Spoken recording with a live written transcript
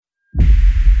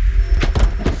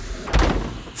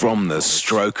From the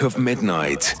stroke of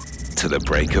midnight to the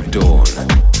break of dawn,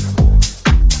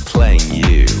 playing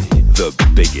you the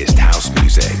biggest house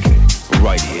music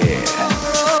right here.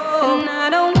 And I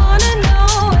don't wanna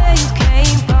know where you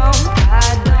came from. I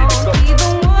don't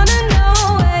even wanna know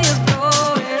where you're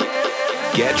going.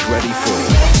 Get ready for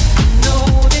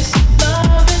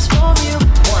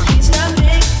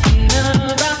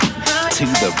To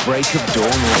the Break of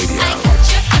Dawn Radio.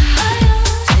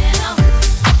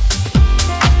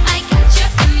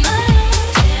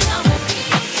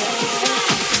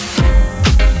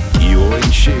 You're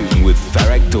in tune with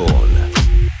Ferreck Dawn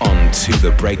on To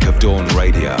the Break of Dawn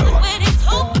Radio.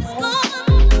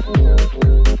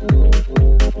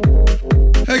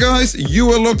 Hey guys,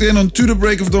 you are locked in on To the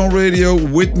Break of Dawn Radio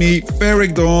with me,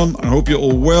 Ferreck Dawn. I hope you're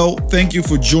all well. Thank you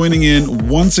for joining in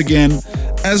once again.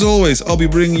 As always, I'll be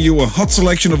bringing you a hot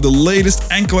selection of the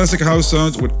latest and classic house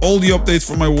sounds with all the updates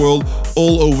from my world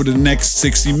all over the next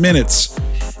 60 minutes.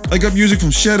 I got music from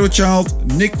Shadow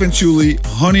Child, Nic Fanciulli,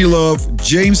 HoneyLuv,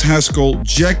 James Haskell,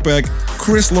 Jack Beck,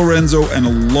 Chris Lorenzo, and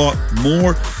a lot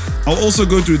more. I'll also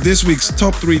go through this week's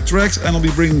top 3 tracks, and I'll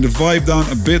be bringing the vibe down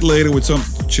a bit later with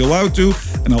something to chill out to,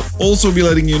 and I'll also be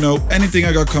letting you know anything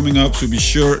I got coming up, so be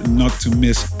sure not to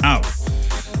miss out.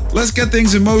 Let's get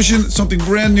things in motion. Something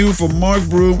brand new from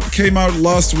Broom came out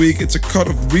last week. It's a cut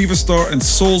of Riva, Starr and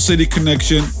Soul City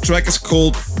Connection. Track is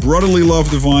called Brotherly Love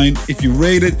Divine. If you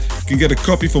rate it, you can get a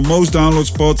copy for most download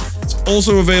spots. It's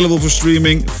also available for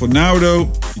streaming. For now though,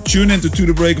 you tune in to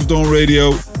the Break of Dawn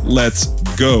Radio. Let's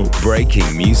go.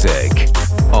 Breaking music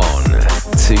on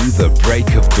To the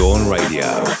Break of Dawn Radio.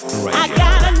 I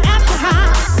got an apple high.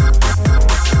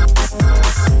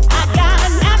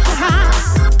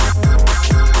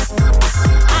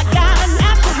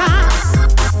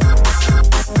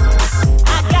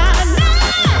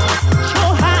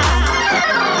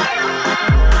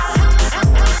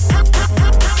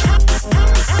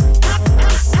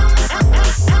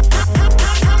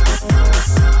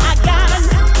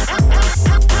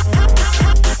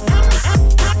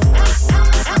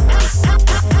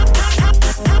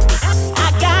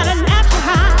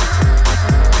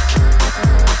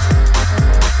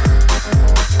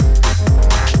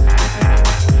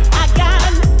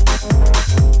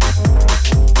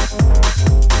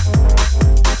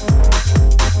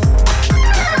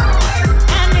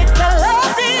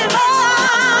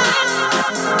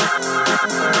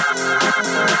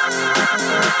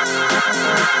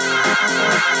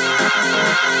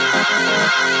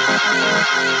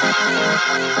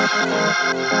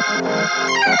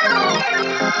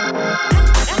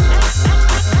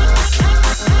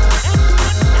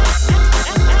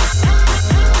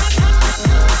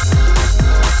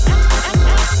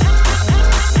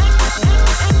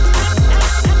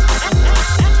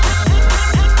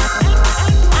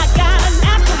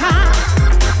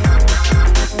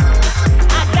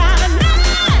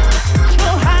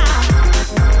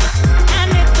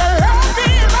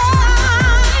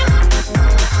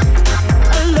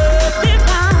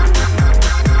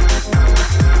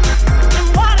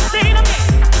 See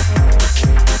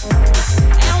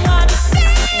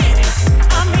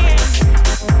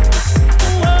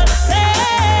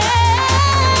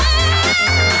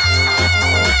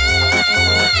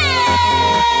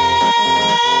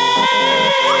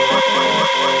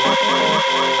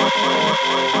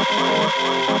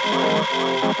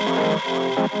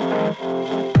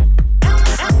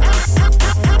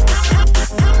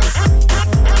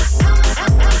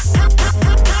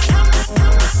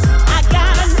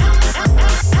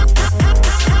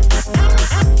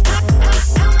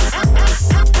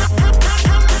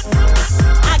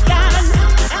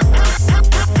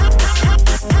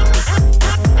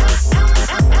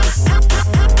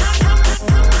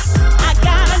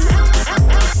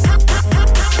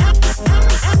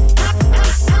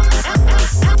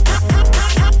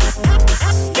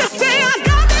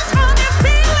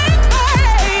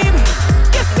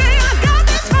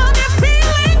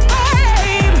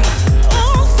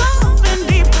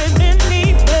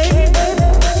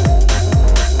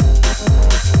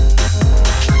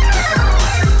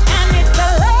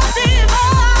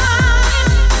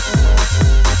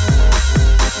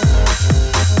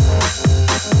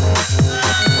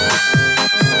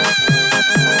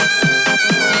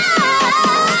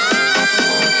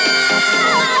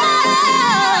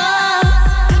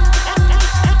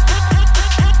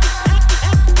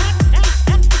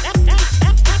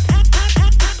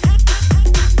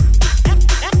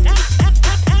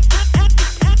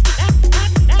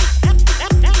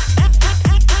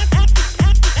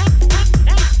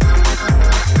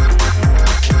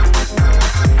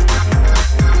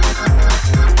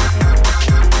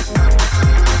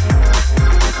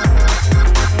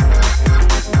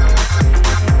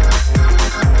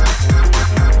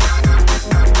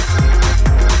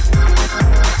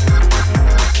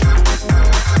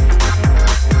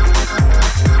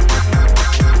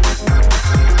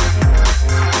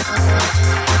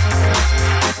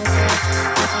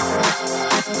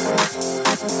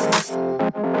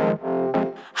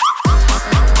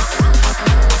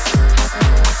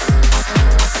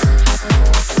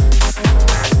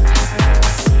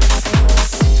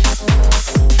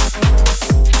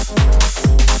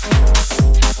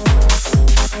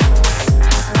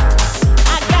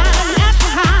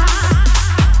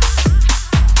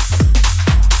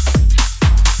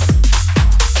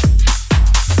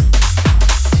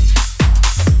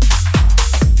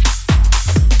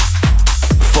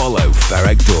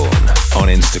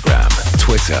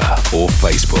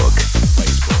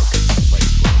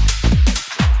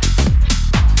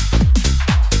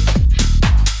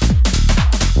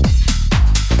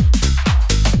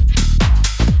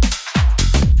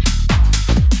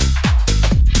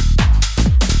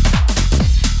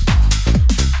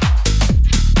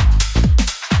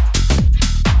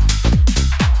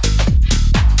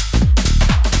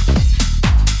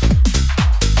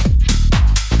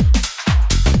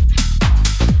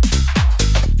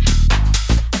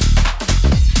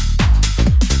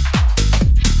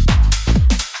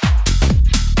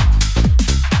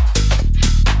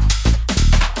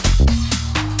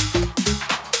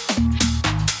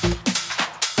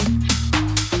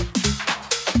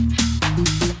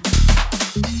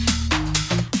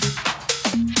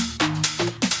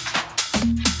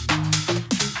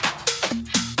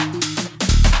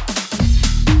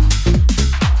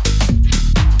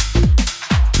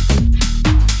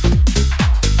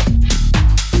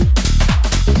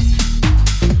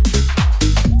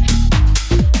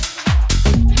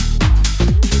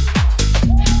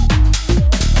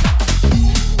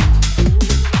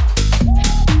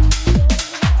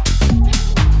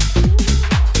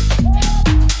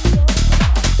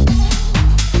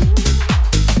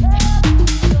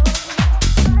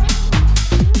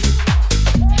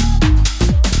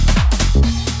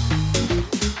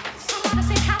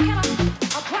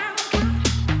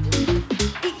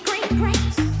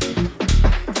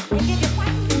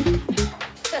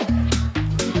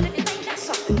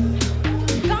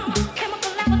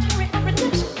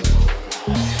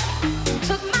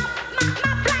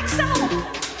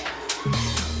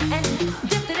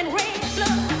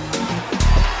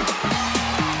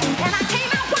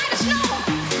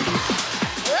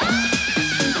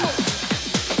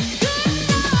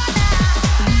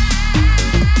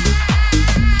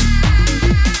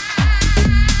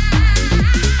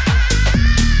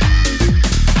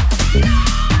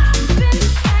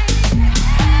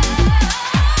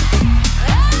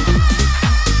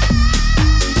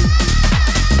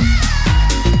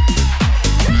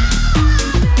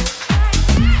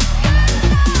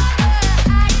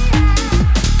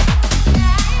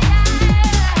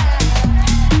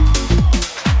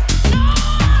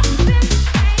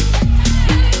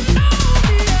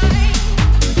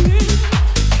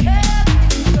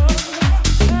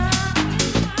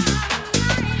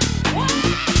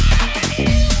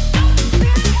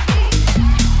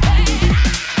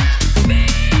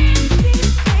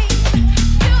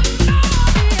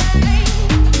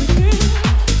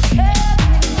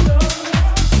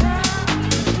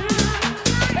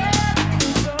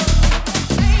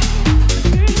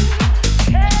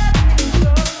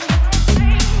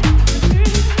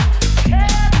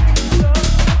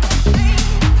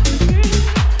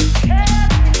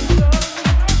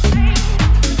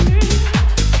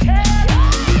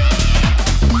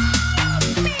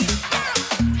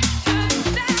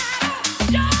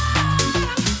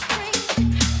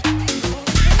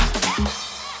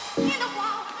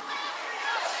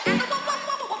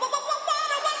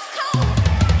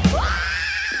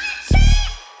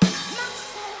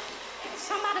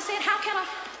said, how can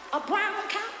a brown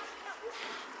cow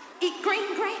eat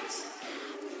green grass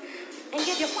and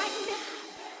give you white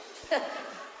milk?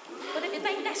 But if you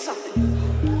think that's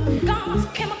something, God's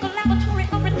chemical laboratory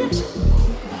of redemption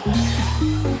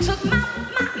took my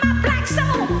black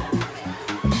soul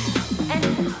and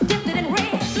dipped it in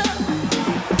red blood.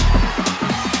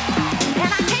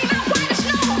 And I came out white as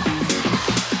snow.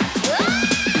 Oh,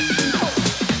 good Lord.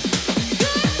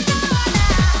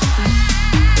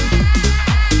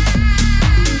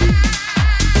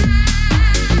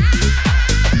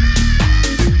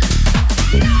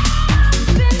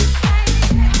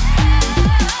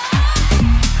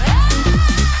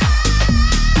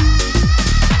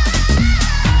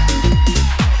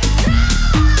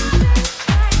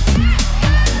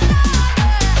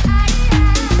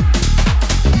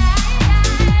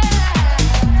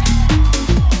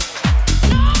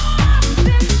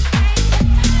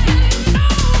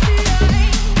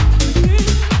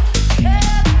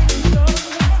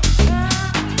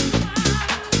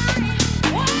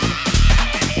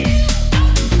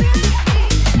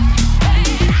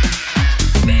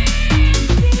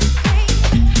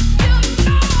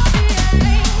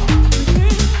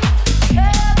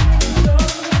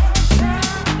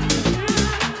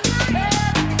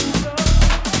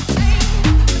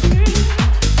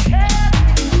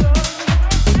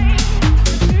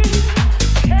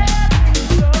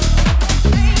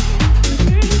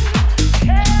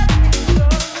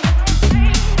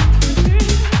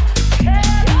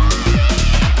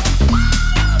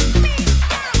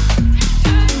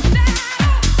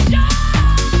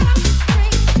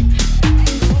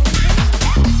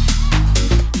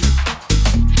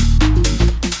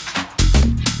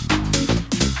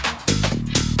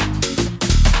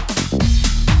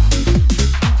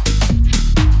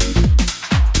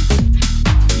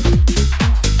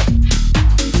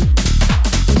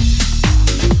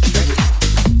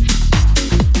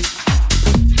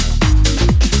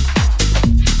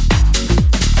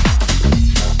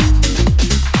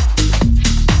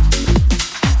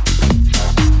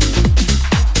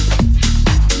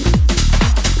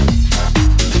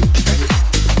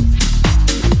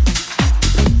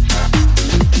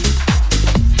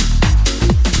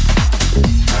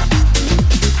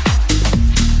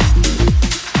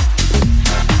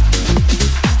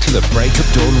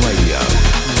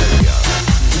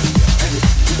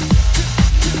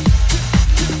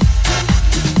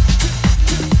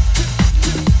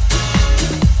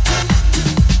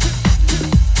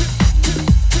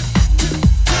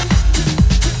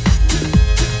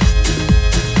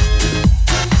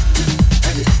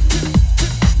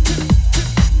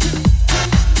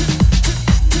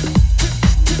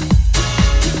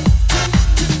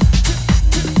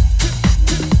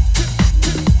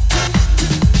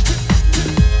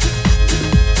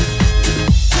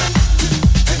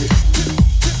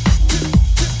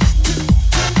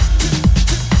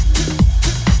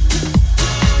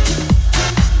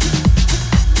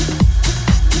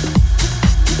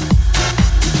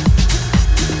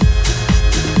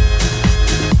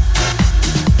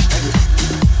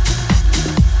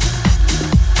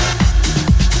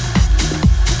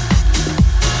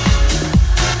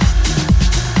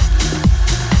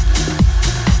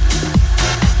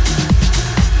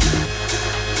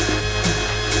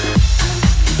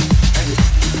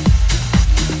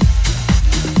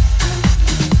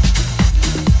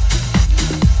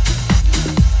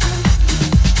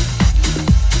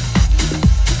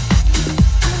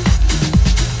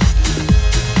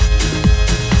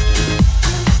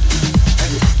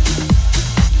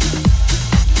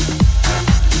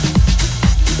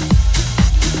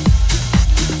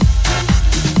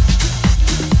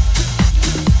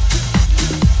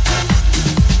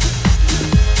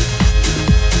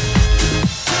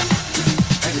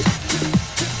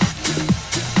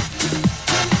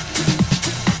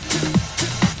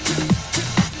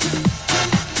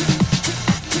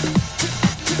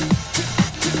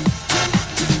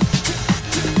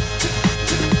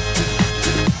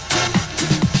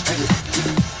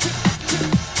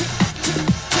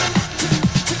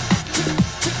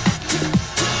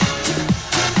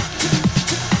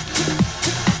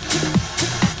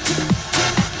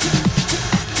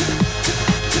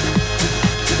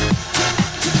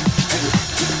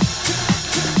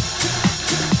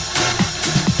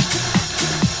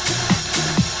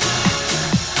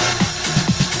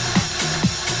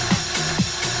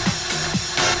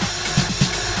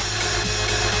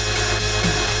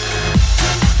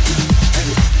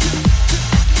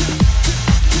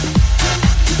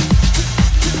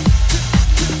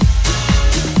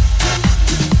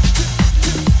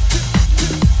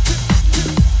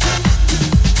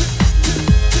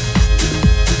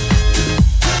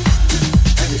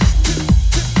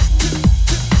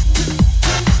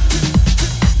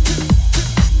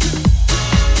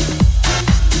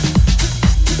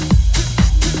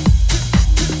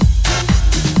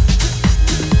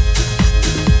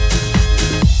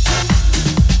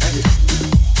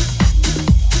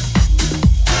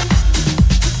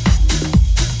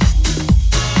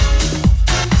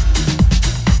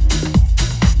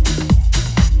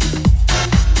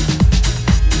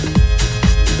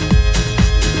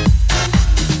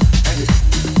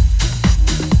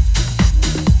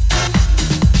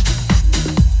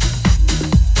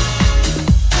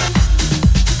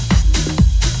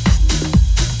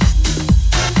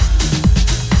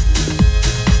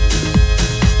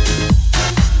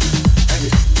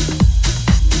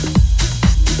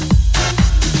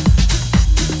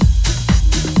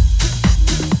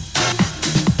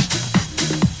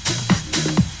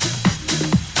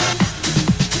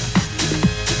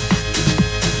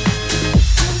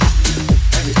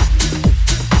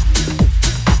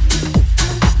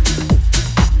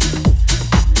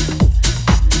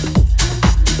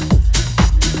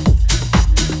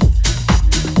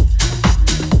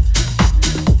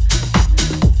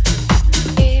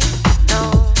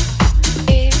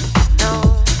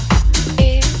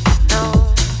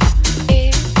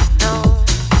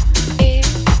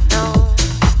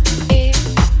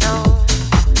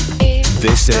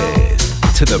 This is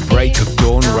To the Break of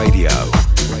Dawn Radio.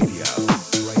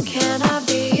 Can I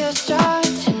be your star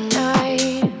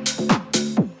tonight?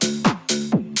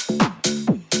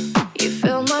 You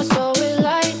fill my soul with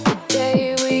light the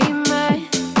day we met.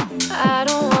 I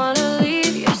don't wanna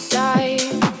leave your side.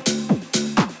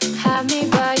 Have me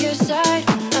by your side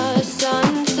when the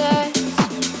sun sets.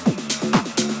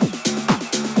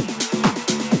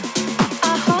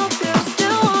 I hope you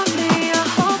still want me. I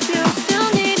hope you still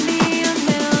need me a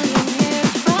million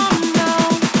years from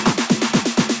now.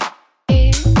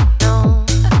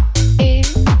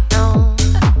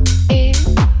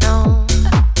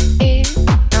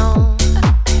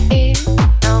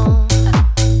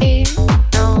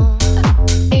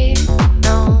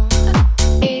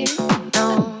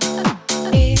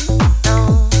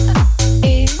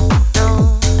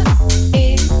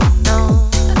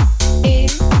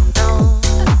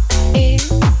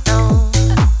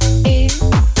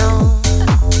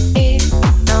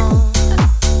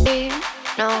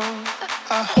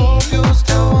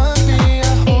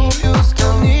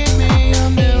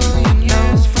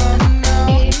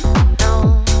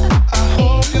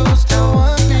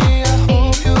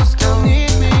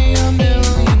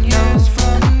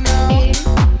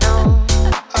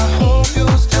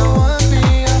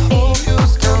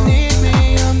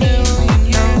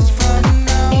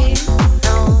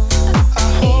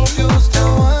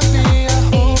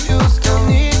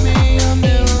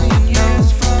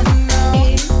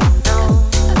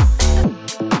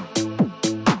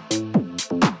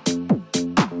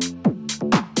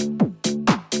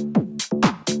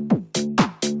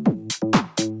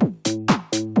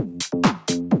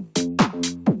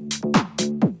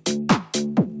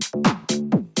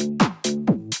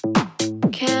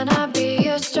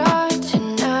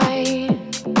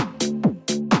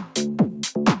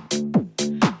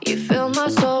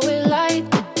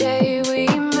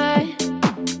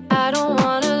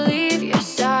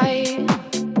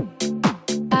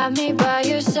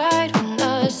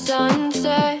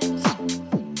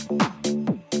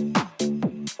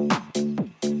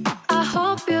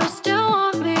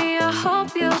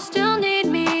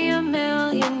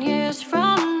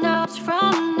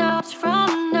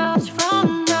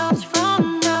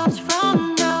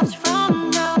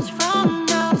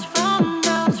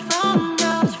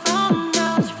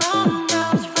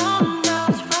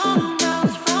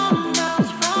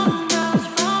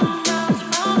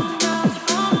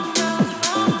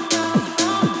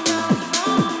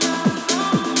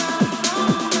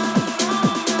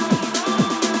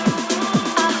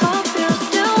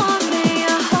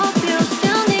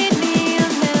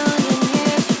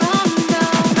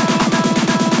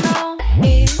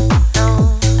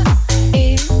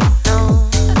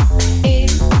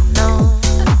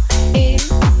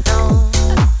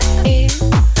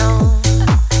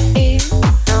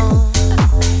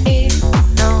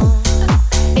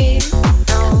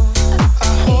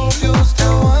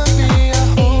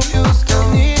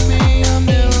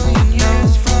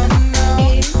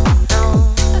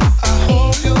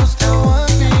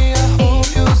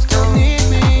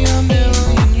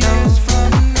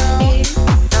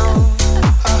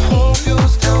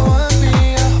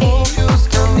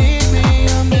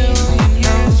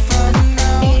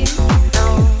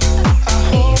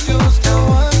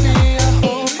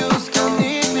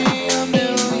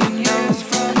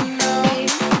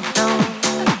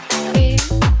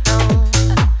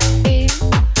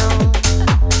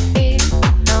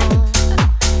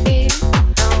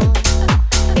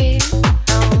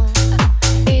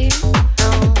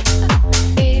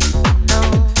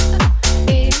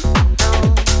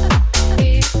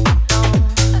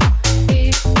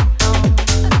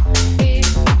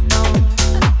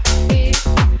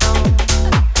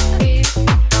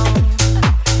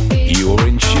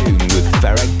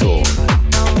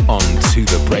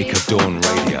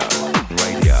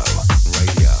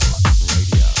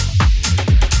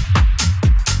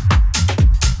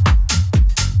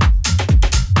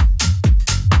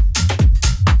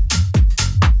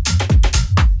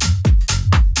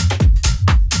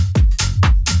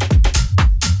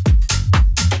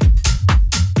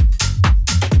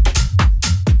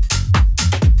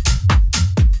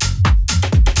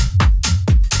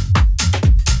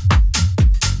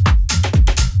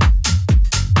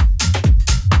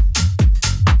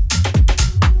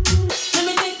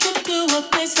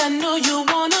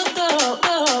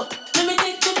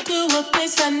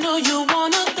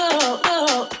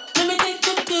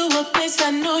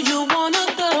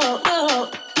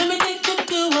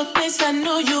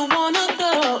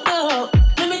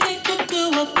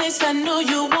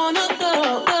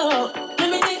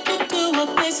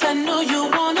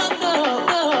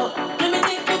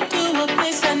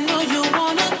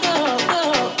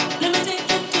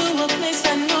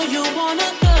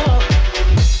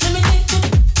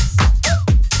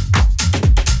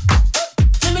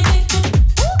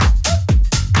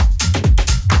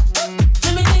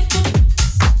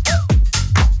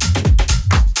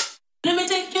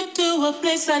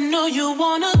 know you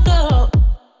wanna go.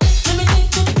 Let me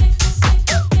take you. Let me take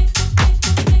you.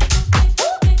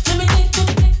 Let me take you. Let me take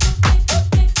you.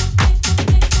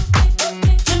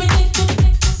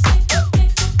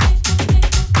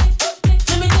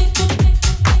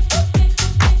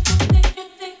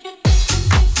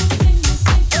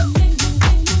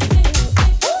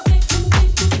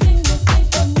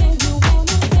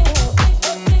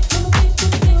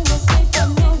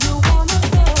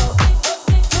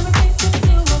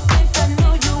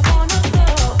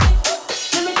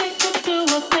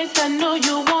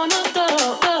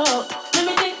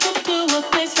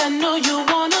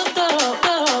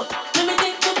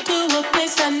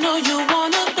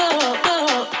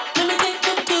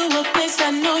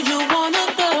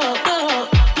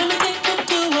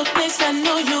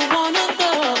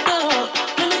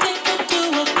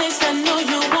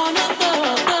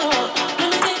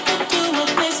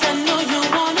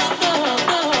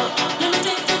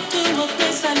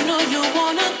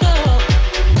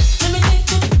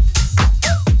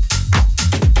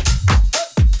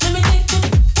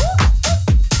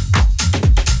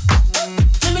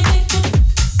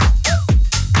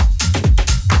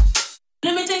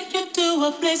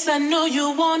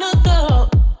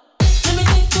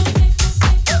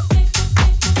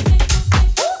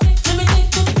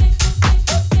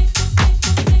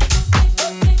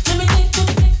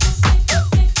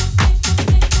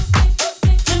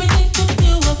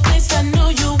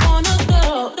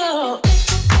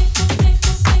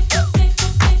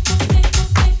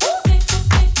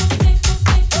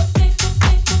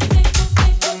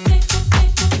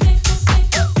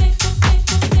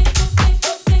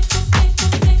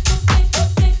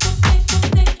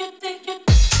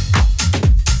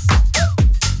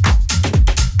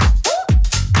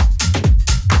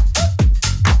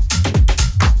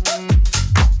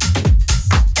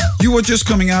 You were just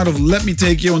coming out of Let Me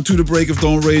Take You on To The Break of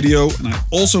Dawn Radio, and I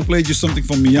also played you something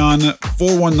from Miane,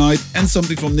 For One Night, and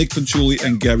something from Nic Fanciulli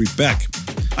and Gary Beck.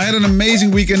 I had an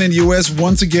amazing weekend in the US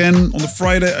once again. On the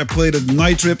Friday, I played at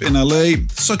Night Trip in LA.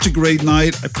 Such a great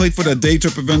night. I played for that day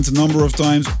trip event a number of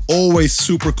times. Always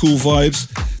super cool vibes.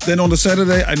 Then on the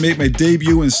Saturday, I made my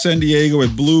debut in San Diego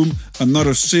at Broom.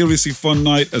 Another seriously fun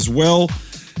night as well.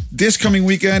 This coming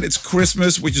weekend, it's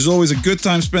Christmas, which is always a good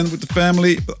time spent with the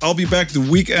family. But I'll be back the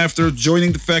week after,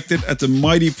 joining Defected at the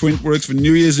Mighty Printworks for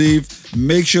New Year's Eve.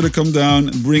 Make sure to come down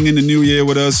and bring in the new year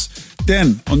with us.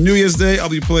 Then, on New Year's Day, I'll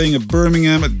be playing at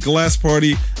Birmingham at Glass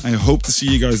Party. I hope to see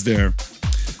you guys there.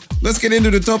 Let's get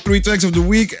into the top 3 tracks of the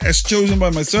week, as chosen by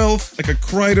myself. I got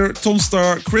Kryder, Tom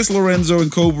Staar, Chris Lorenzo, and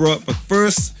COBRAH. But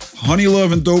first,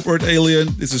 HoneyLuv and Dope Earth Alien.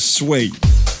 This is Sway.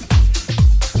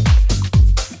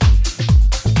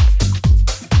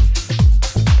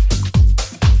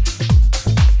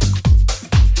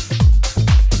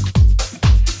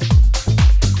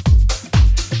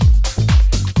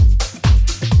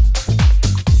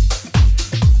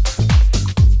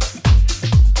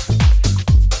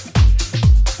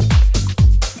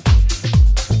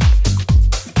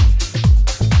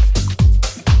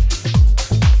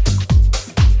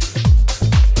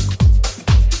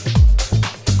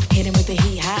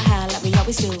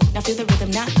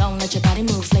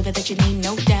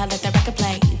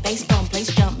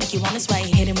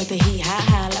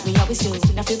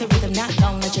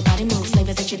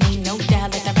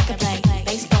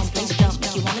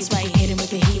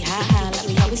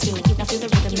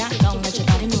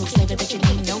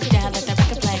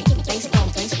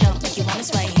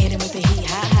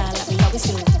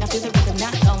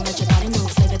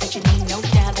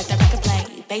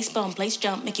 Place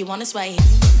jump, make you wanna sway.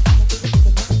 Sway.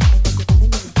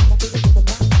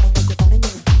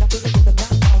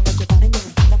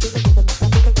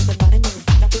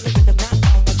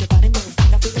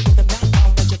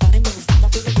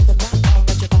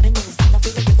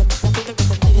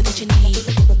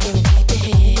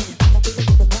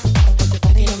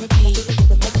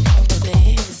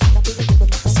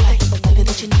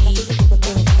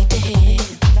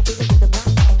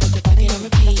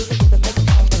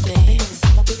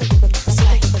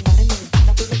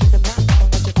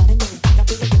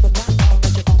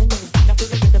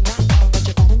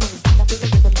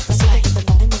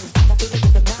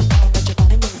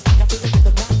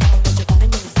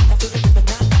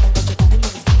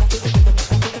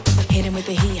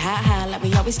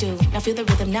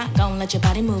 rhythm, not gon' let your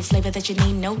body move. Flavor that you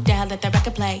need, no doubt, let that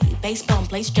record play. Bass bump,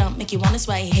 place jump, make you wanna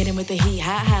sway. Hit him with the heat,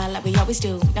 high, high, like we always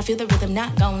do. Now feel the rhythm,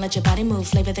 not gon' let your body move.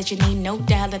 Flavor that you need, no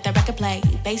doubt, let that record play.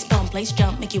 Bass bump, place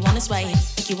jump, make you wanna sway.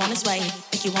 Make you wanna sway,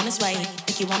 make you wanna sway,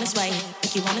 make you wanna sway,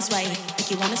 make you wanna sway, make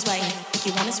you wanna sway, make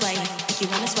you wanna sway, make you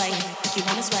wanna sway, make you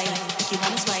wanna sway, make you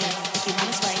wanna sway, make you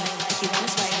wanna sway, make you wanna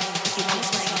sway, make you wanna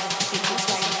sway, make you wanna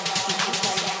sway, make you wanna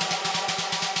sway.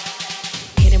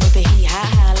 Hit him with the heat, high,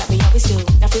 high, like we always do.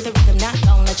 Now feel the rhythm, not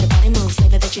gon' let your body move.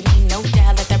 Flavor that you need, no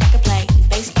doubt, let that record play.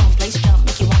 Bass bump, place jump,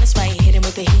 make you wanna sway. Hit him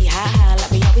with the heat, high, high,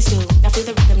 like we always do. Now feel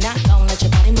the rhythm, not gon' let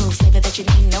your body move. Flavor that you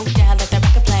need, no doubt, let that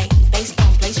record play. Bass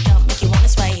bump, place jump, make you wanna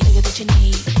sway. Flavor that you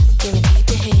need, guaranteed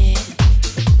to hit.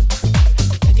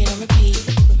 Back it on repeat,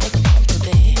 make 'em pump to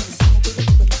this.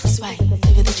 Sway,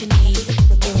 flavor that you need,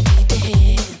 guaranteed to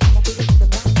hit.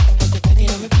 Back it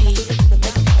on repeat,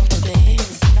 make 'em pump to this.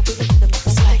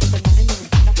 Sway.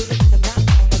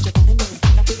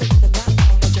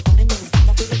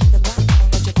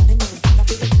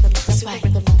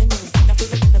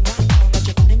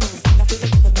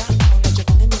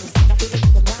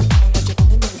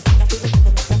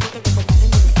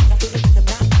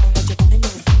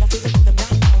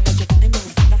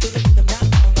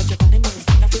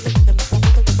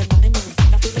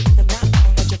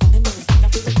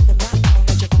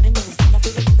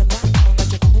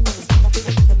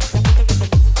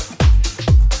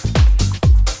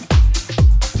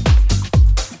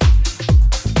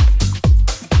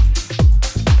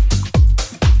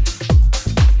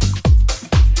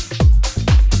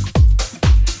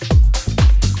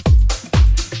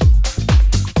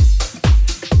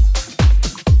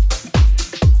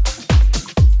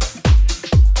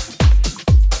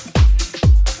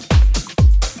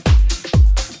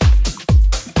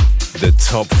 The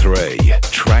top 3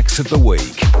 tracks of the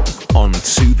week on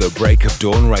To The Break of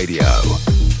Dawn Radio.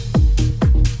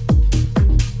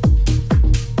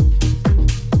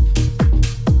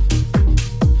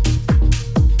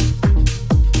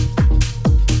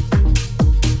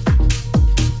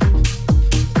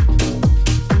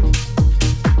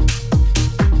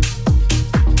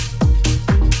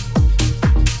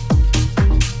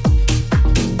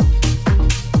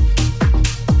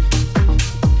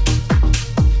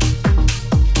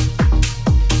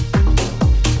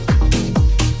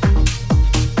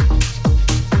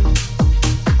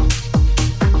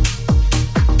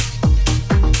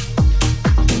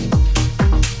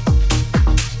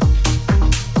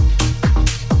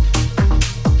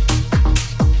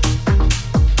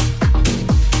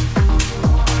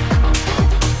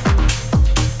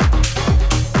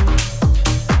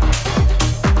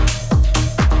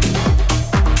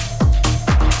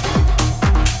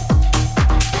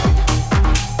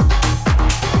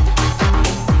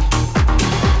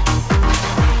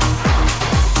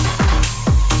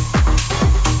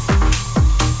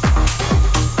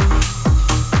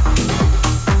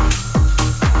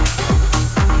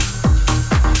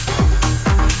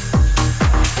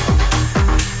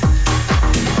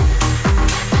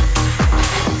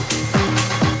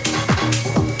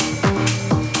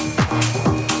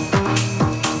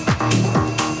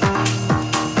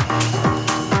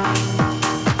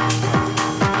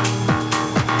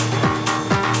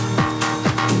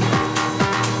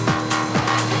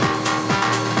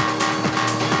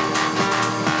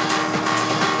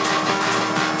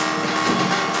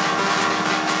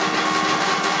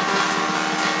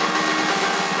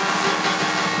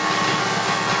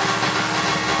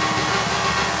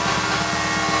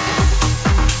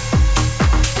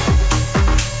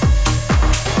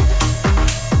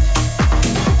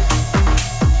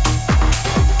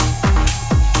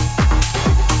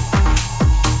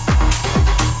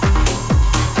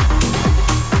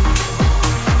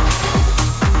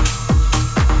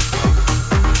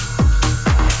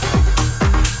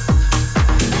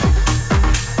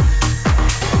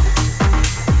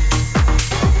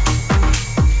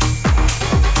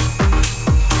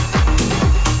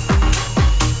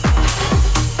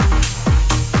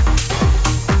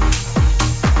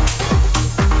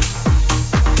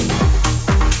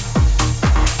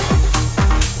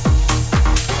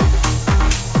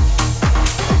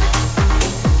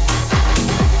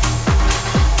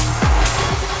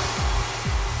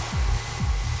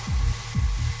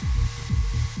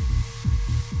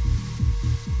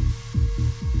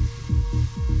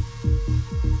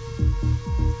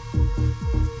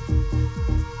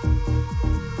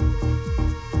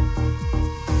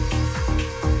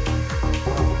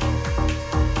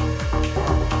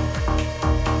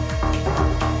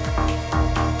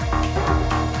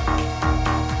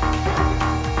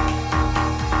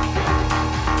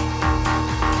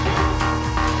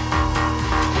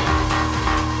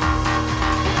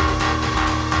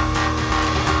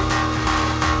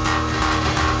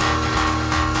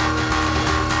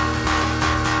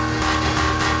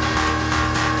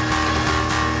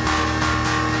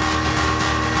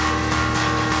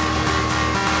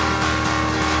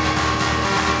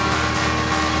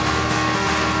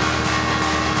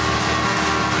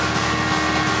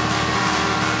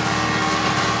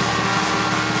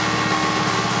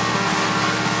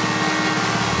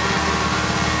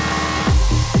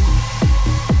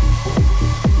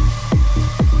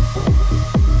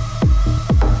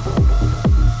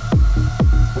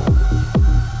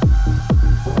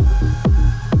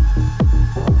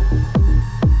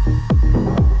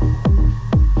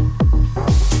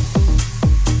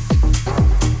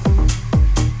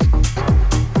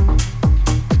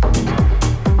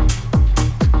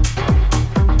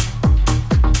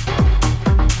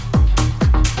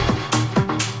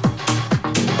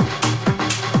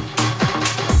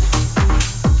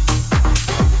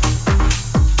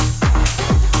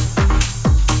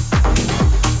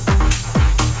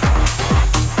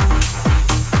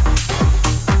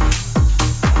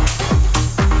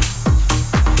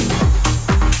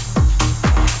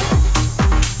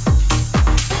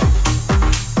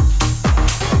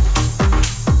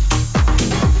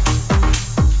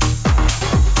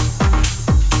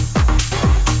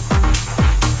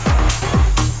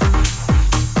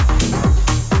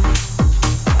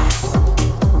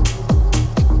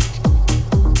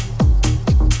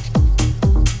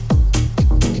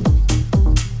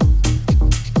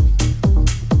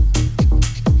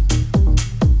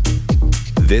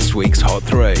 week's Hot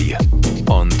 3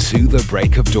 on To The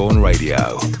Break of Dawn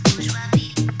Radio.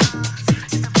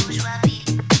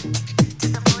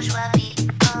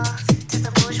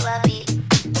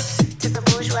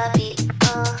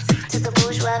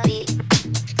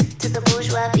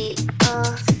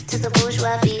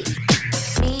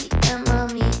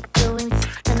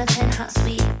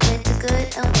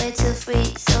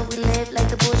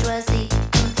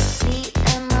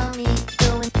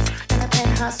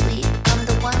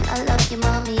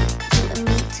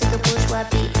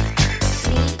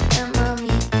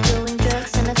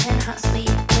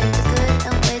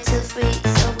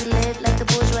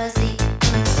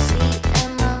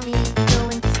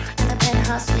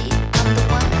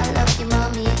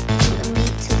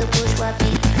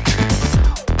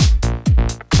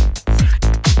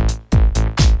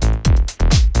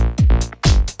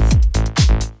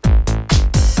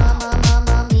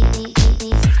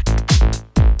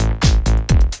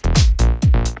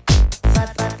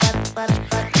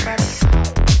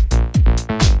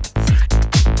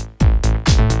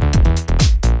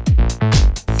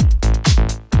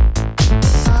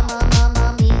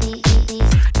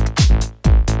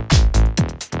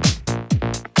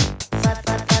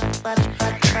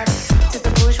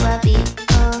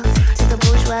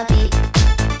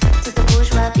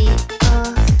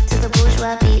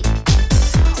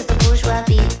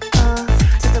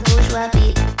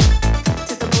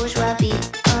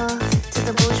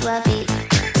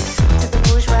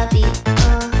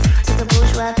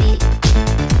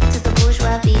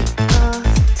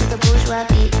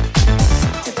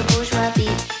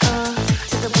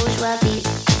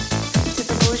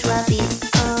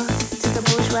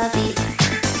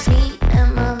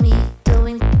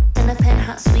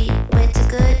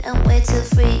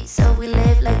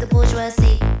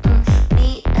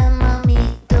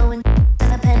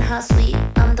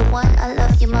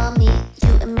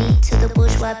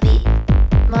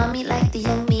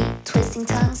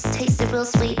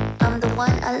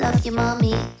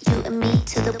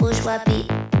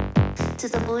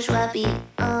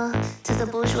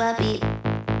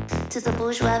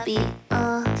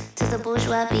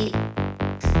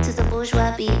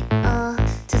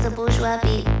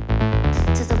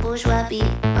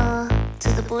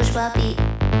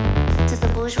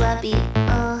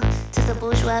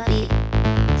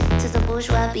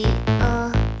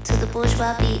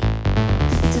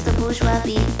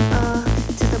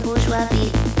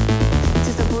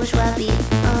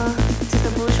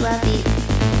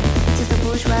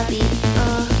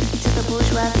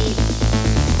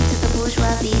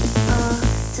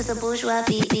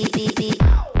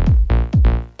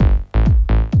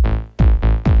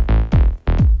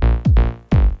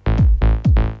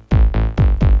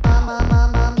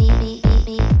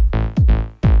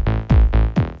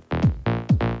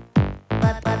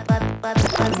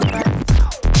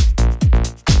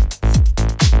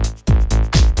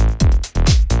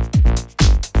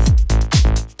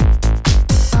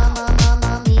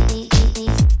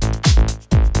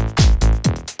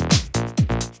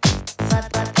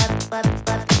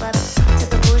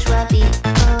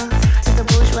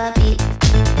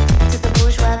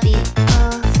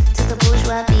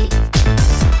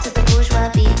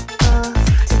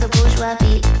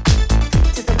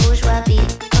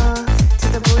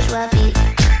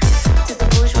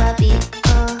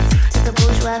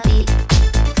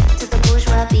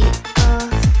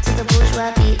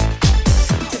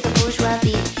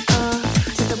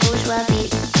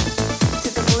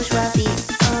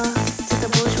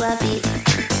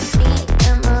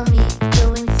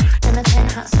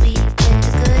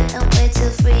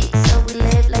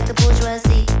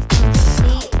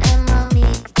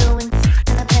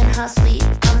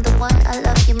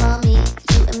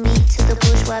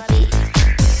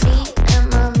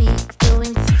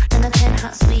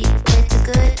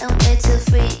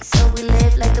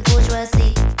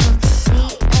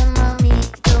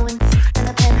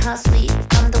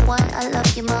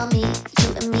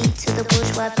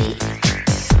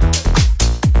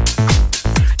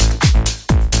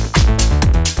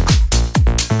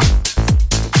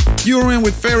 You're in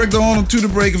with Ferreck Dawn on To The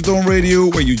Break of Dawn Radio,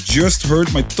 where you just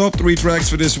heard my top 3 tracks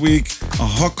for this week. A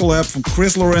hot collab from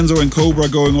Chris Lorenzo and COBRAH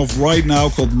going off right now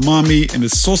called Mami in the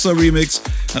Sosa remix.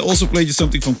 I also played you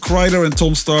something from Kryder and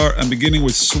Tom Staar, and beginning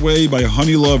with Sway by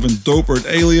HoneyLuv and Dope Earth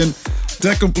Alien.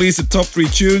 That completes the top 3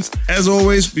 tunes. As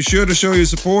always, be sure to show your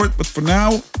support, but for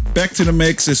now, back to the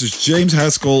mix. This is James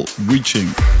Haskell, Reachin.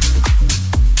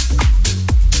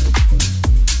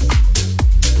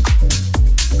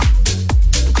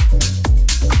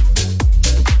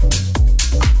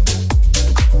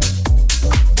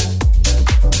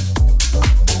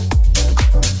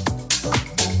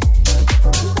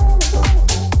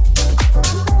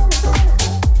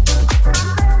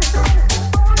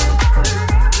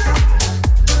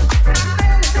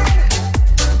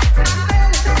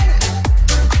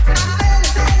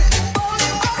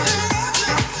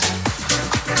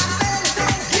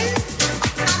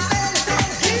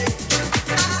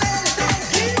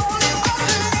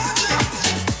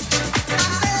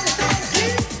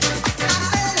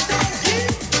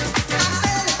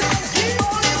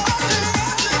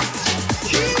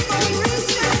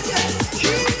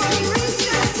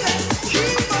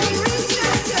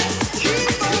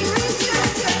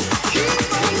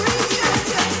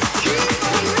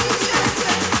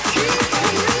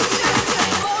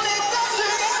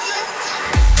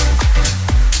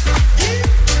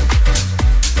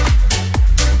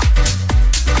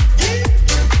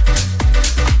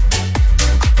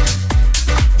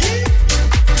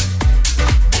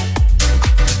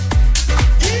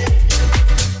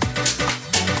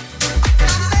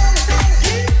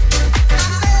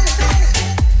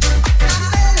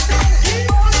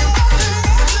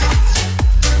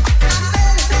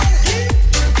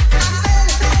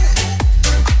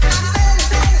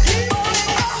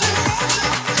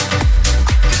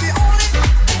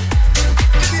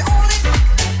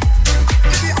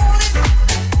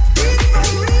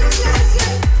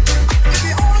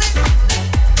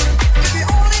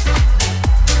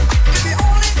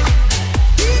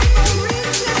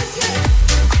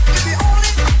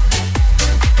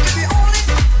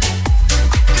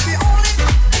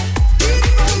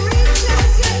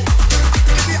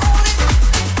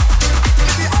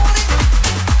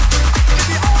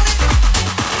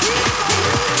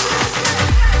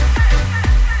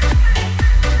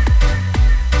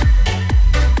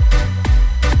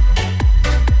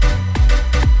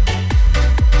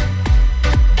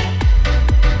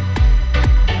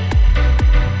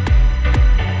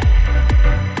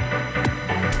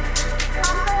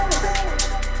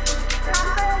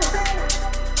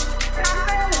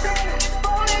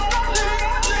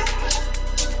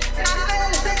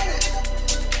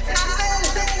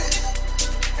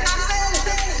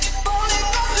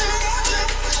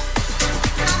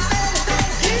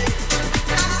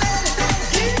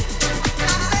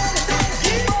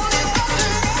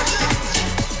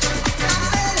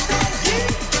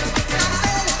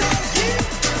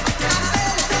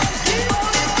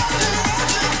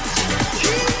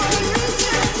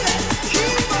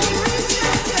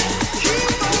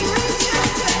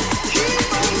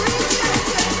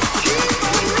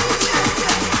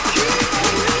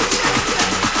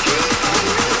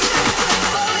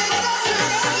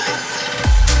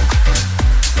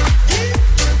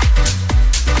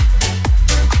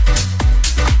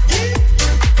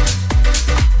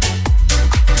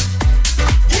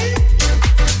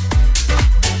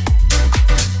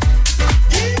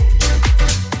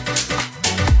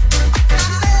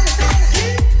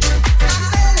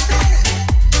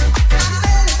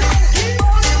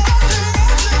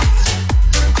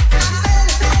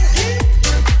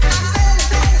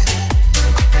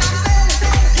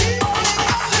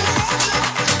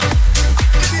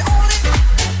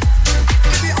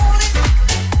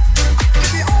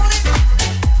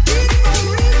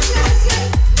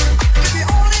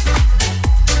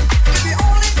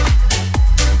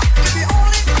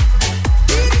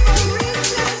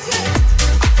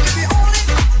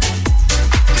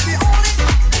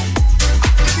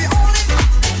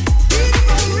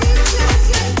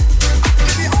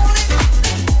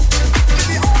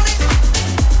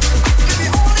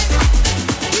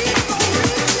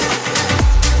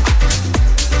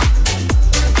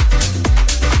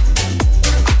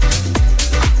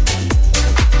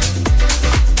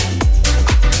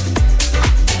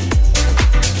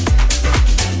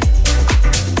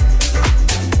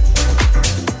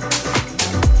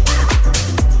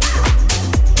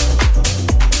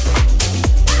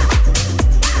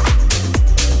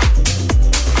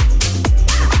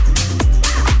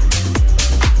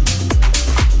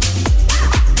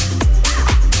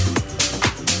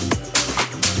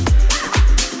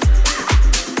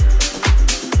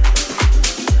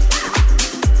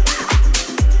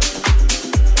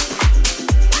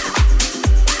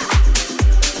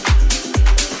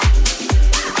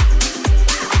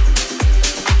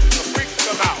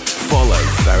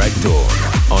 Dawn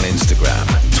on Instagram,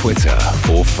 Twitter,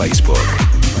 or Facebook.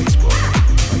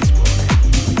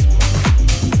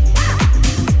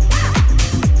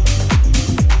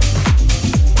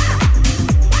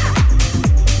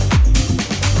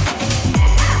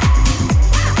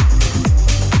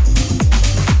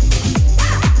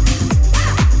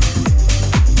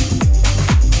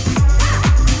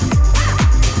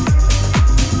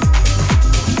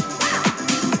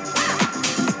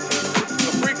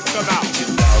 Come out.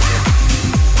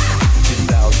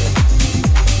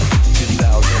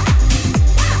 2000.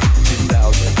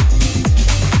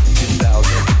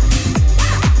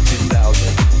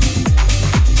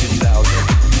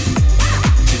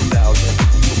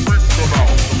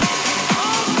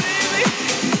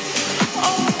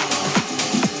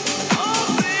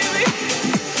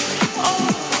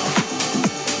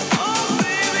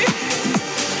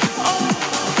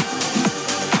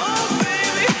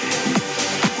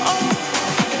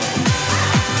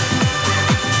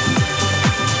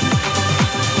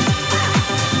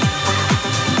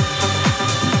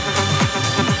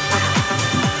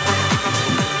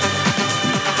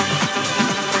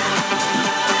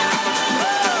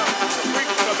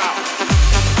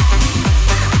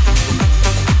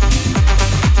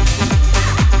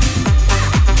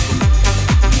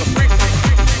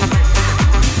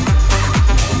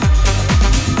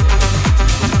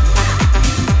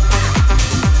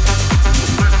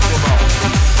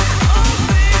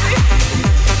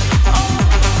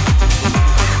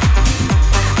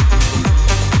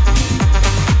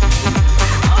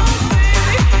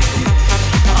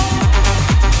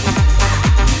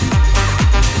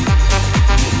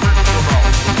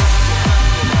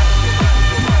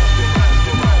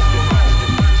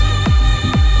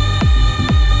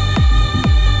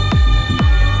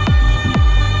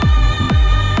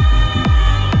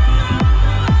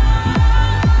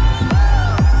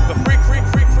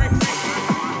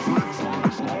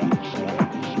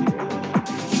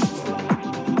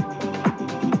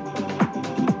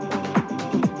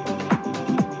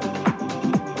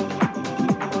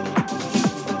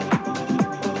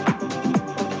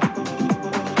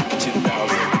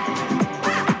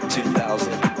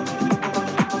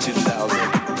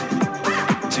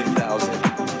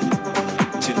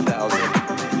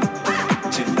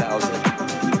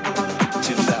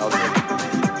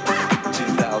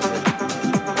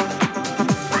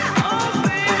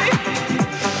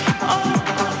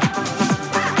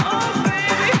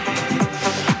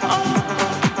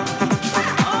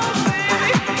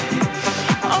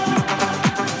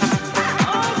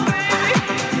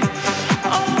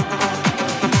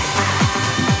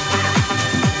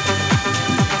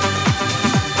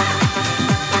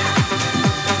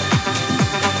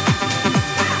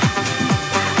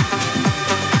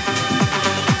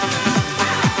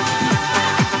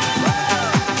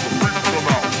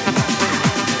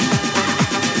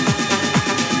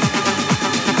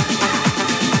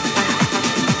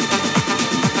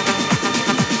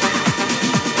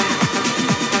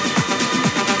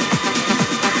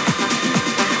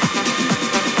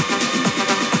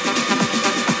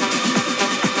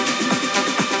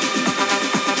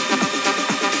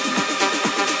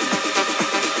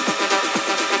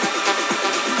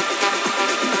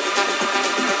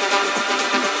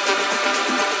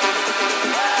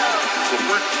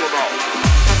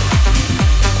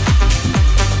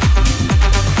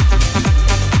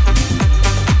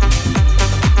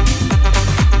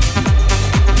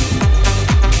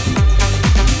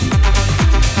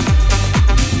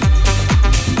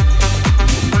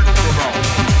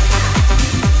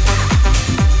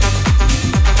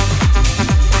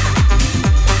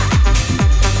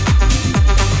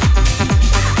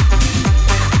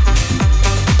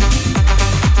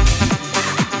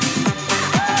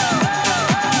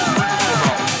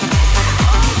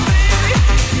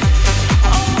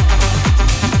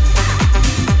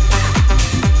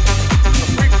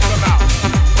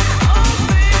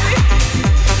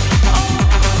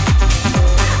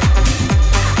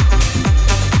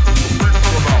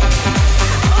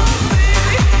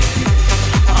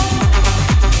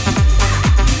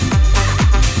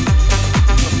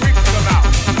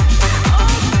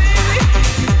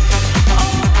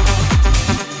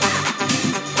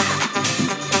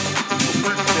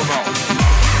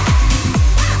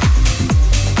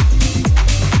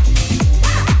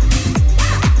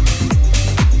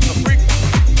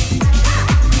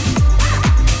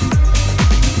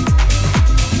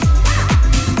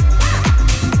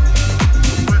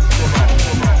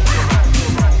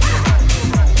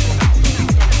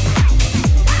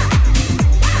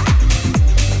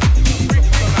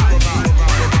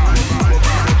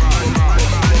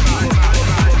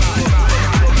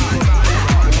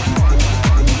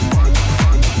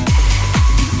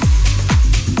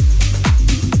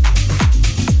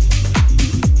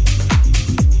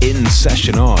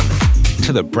 session on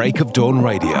to the Break of Dawn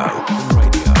Radio.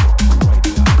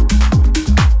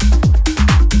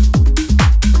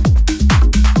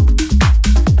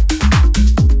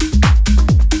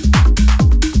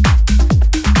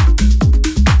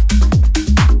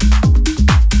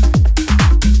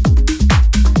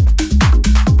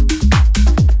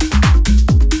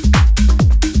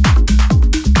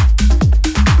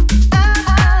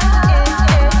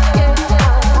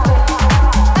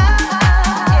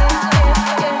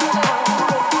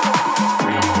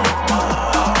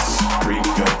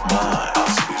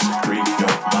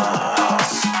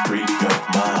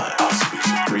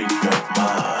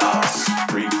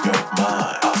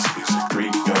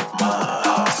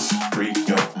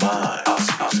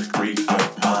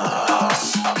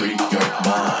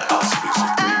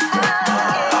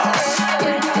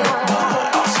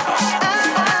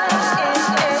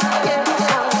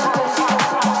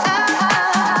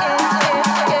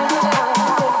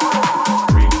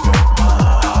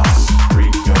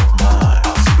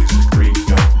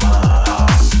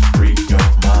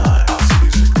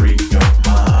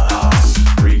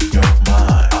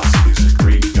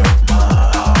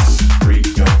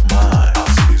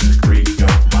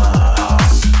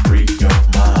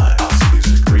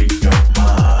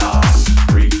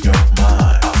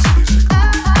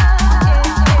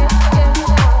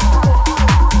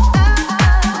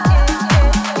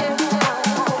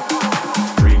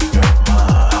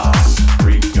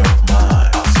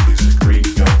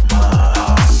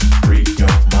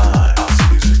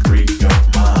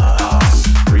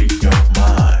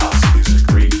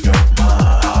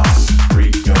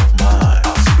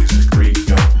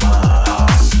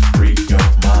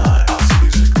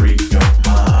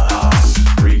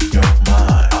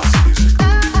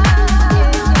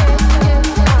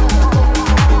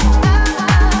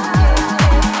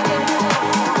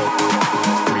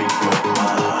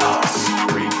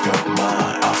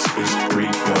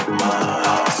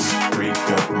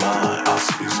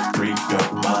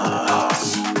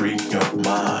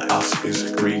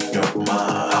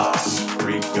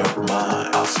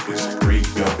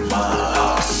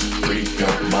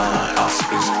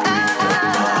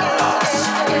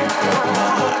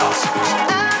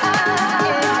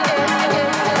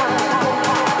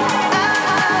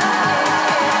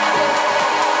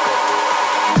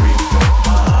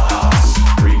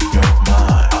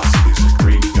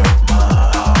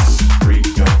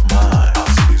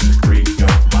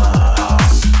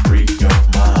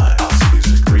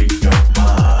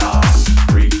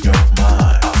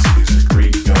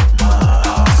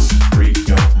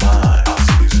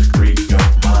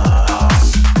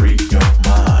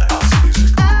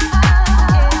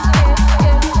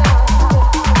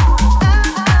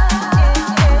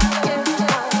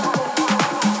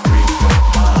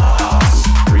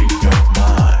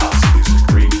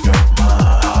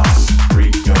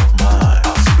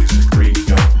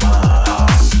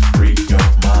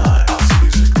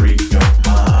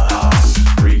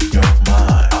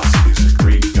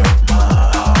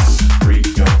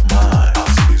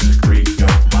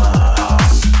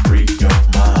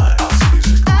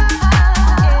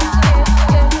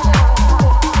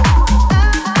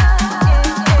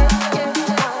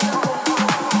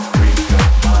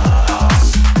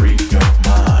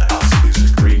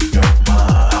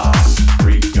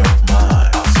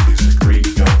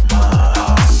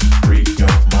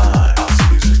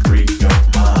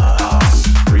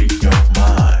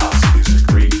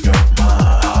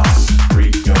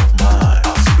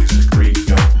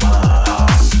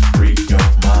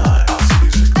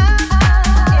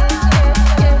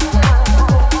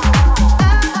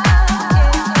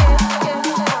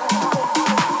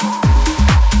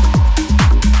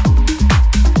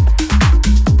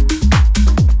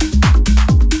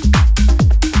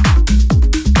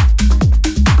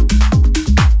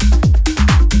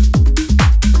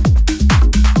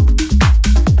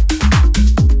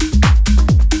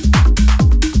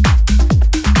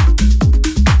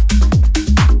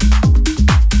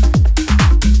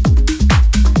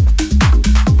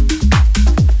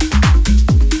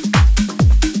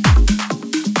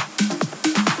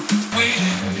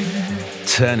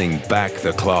 Turning back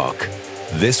the clock.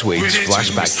 This week's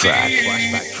flashback track.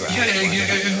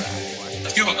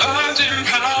 Your urgent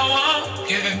power,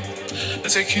 yeah,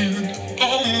 taking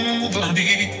over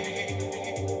me.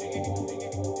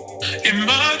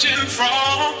 Emerging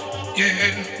from,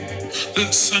 yeah,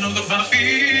 the sun of my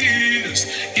fears,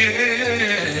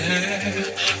 yeah.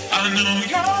 I know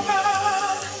you're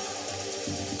mine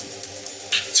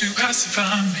to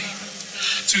pacify me,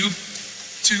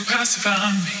 to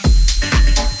pacify me.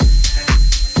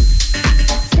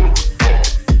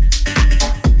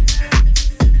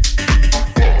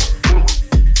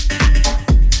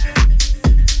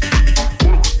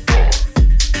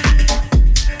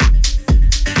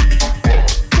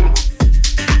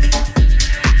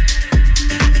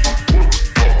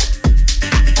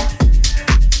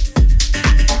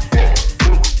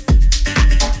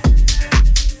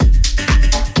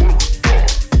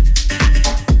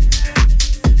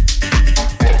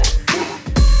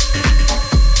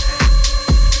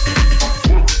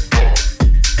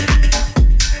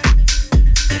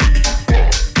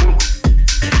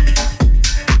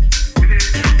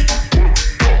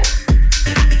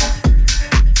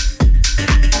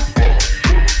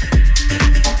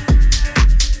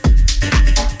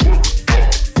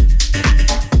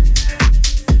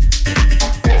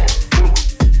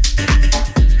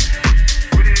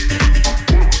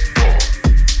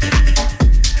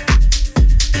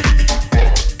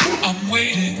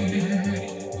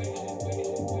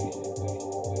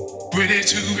 ready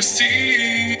to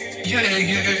receive, yeah,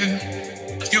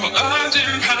 yeah. Your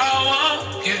urgent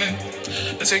power, yeah,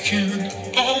 taking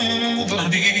over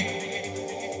me.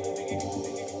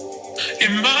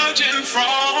 Emerging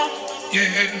from,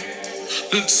 yeah,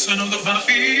 the sun of my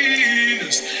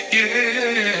fears,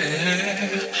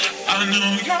 yeah. I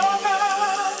know you're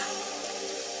not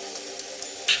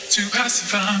to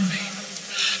pacify me,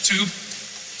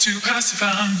 to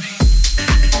pacify me.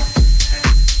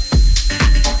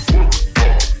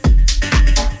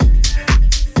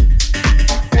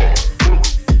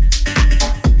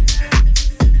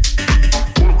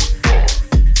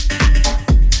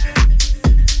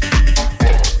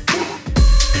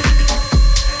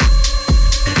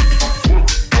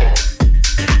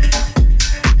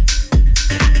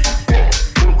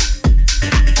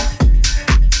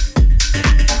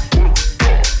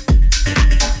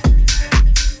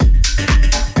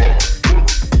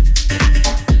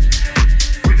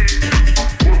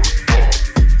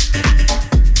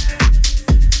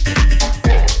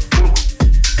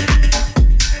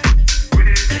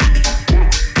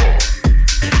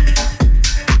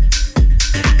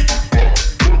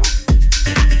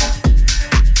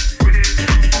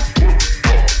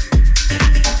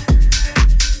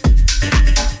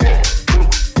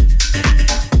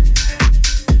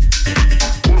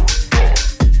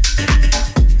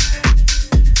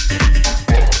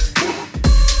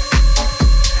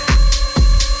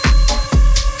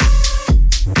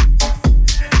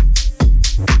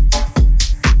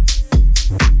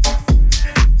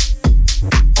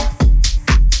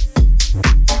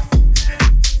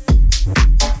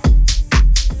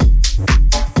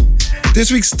 This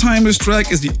week's timeless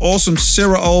track is the awesome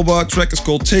Cera Alba. Track is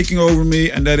called Taking Over Me,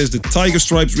 and that is the Tiger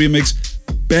Stripes remix.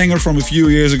 Banger from a few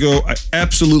years ago. I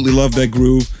absolutely love that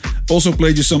groove. Also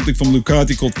played you something from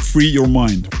Lucati called Free Your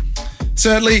Mind.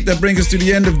 Sadly, that brings us to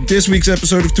the end of this week's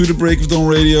episode of To The Break of Dawn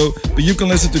Radio, but you can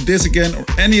listen to this again or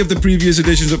any of the previous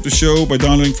editions of the show by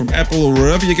downloading from Apple or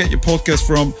wherever you get your podcast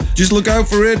from. Just look out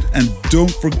for it and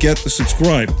don't forget to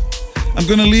subscribe. I'm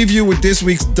gonna leave you with this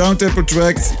week's downtempo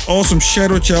track. It's the awesome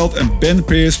Shadow Child and Ben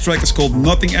Pearce. Track is called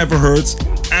Nothing Ever Hurts.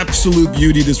 Absolute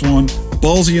beauty, this one.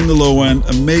 Ballsy in the low end,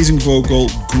 amazing vocal,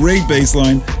 great bass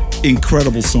line,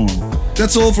 incredible song.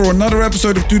 That's all for another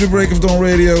episode of To The Break of Dawn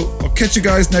Radio. I'll catch you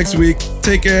guys next week.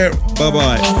 Take care.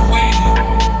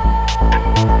 Bye-bye.